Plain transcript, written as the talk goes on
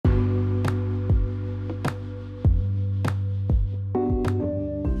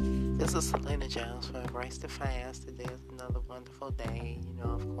This is Selena Jones for Embrace the Fast. Today is another wonderful day.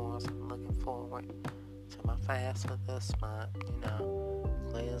 Of course, I'm looking forward to my fast for this month.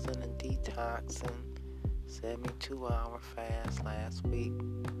 Cleansing and detoxing. 72-hour fast last week,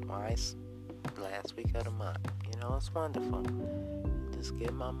 twice last week of the month. It's wonderful. Just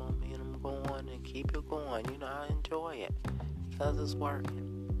get my momentum going and keep it going. I enjoy it because it's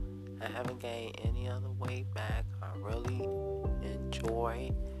working. I haven't gained any other weight back. I really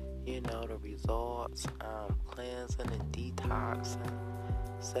enjoy the results. Cleansing and detoxing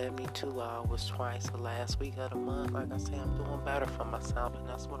 72 hours twice the last week of the month. Like I say, I'm doing better for myself, and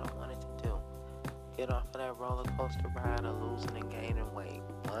that's what I wanted to do. Get off of that roller coaster ride of losing and gaining weight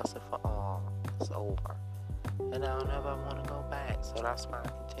once and for all. It's over, and I don't ever want to go back. So that's why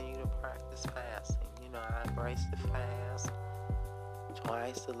I continue to practice fasting. I embrace the fast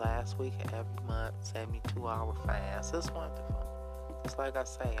twice the last week of every month, 72-hour fast. It's wonderful. It's like I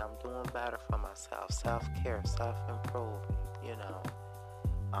say, I'm doing better for myself. Self-care, self-improvement,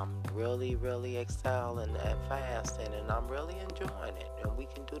 I'm really, really excelling at fasting, and I'm really enjoying it. And we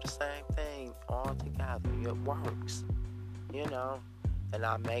can do the same thing all together. It works, And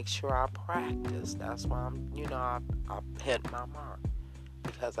I make sure I practice. That's why I hit my mark.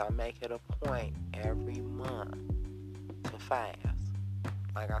 Because I make it a point every month to fast.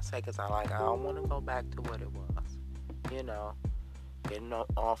 Like I say, because I don't want to go back to what it was. Getting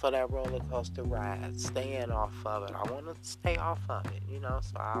off of that roller coaster ride, staying off of it. I want to stay off of it,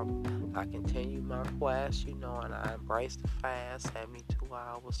 So I continue my quest, and I embrace the fast, 72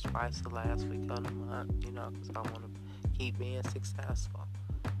 hours twice the last week of the month, because I want to keep being successful.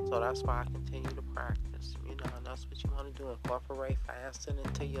 So that's why I continue to practice, and that's what you want to do. Incorporate fasting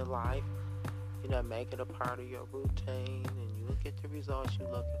into your life, make it a part of your routine, and you'll get the results you're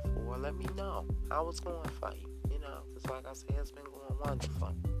looking for. Let me know how it's going for you. Because like I said, it's been going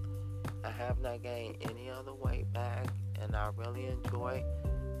wonderful. I have not gained any other weight back, and I really enjoy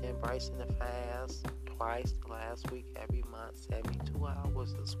embracing the fast twice the last week every month. 72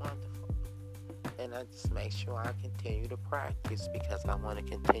 hours is wonderful. And I just make sure I continue to practice because I want to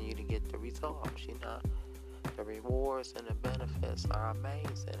continue to get the results. The rewards and the benefits are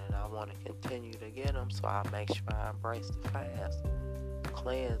amazing, and I want to continue to get them, so I make sure I embrace the fast,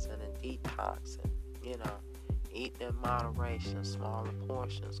 cleansing and detoxing, eating in moderation, smaller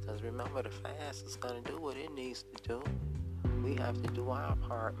portions, because remember, the fast is going to do what it needs to do. We have to do our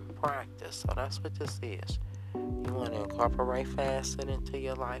part and practice. So that's what this is. You want to incorporate fasting into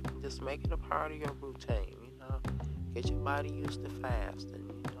your life and just make it a part of your routine. Get your body used to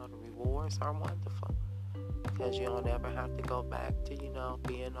fasting. The rewards are wonderful because you don't ever have to go back to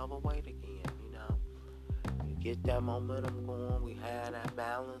being overweight again. You get that momentum going. We had that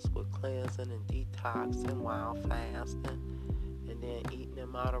balance with cleansing and detoxing while fasting, and then eating in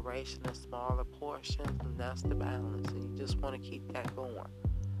moderation in smaller portions, and that's the balance. And you just want to keep that going.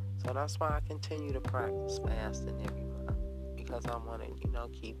 So that's why I continue to practice fasting every month, because I want to,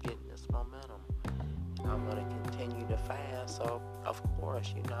 keep getting this momentum. And I want to continue to fast. So of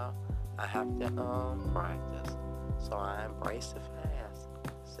course, I have to practice. So I embrace the fast.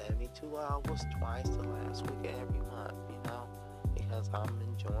 72 hours twice the last week of every month, because I'm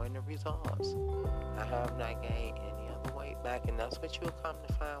enjoying the results. I have not gained any other weight back, and that's what you'll come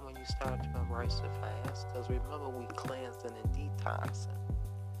to find when you start to embrace the fast, because remember, we cleansing and detoxing,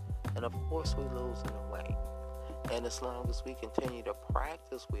 and of course we losing the weight, and as long as we continue to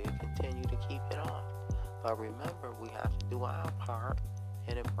practice, we'll continue to keep it off. But remember, we have to do our part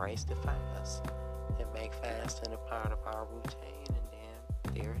and embrace the fast and make fasting a part of our routine, and then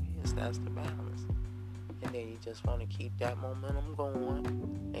there it is. That's the balance. And then you just want to keep that momentum going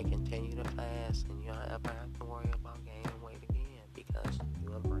and continue to fast, and you don't ever have to worry about gaining weight again because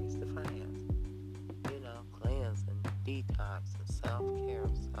you embrace the fast. Cleansing, detoxing, self-care,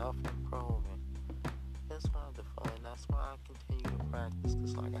 self-improvement. It's wonderful, and that's why I continue to practice,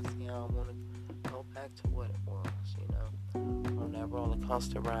 because like I said, I don't want to go back to what it was, on that roller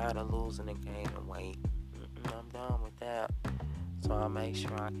coaster ride of losing and gaining weight. I'm done with that. So I make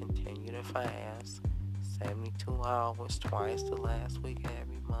sure I continue to fast 72 hours twice the last week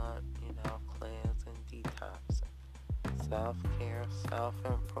every month, cleansing, detoxing, self-care,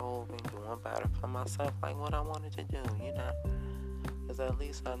 self-improving, doing better for myself, like what I wanted to do, because at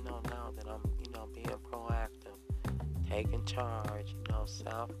least I know now that I'm, being proactive, taking charge,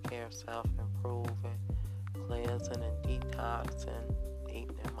 self-care, self-improving, cleansing and detoxing,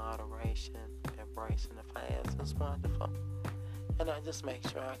 eating in moderation, embracing the fast. It's wonderful. And I just make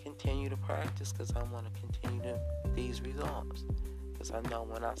sure I continue to practice because I want to continue these results. Because I know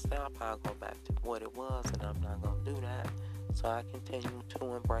when I stop, I'll go back to what it was, and I'm not going to do that. so I continue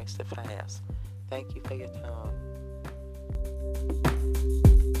to embrace the fast. Thank you for your time.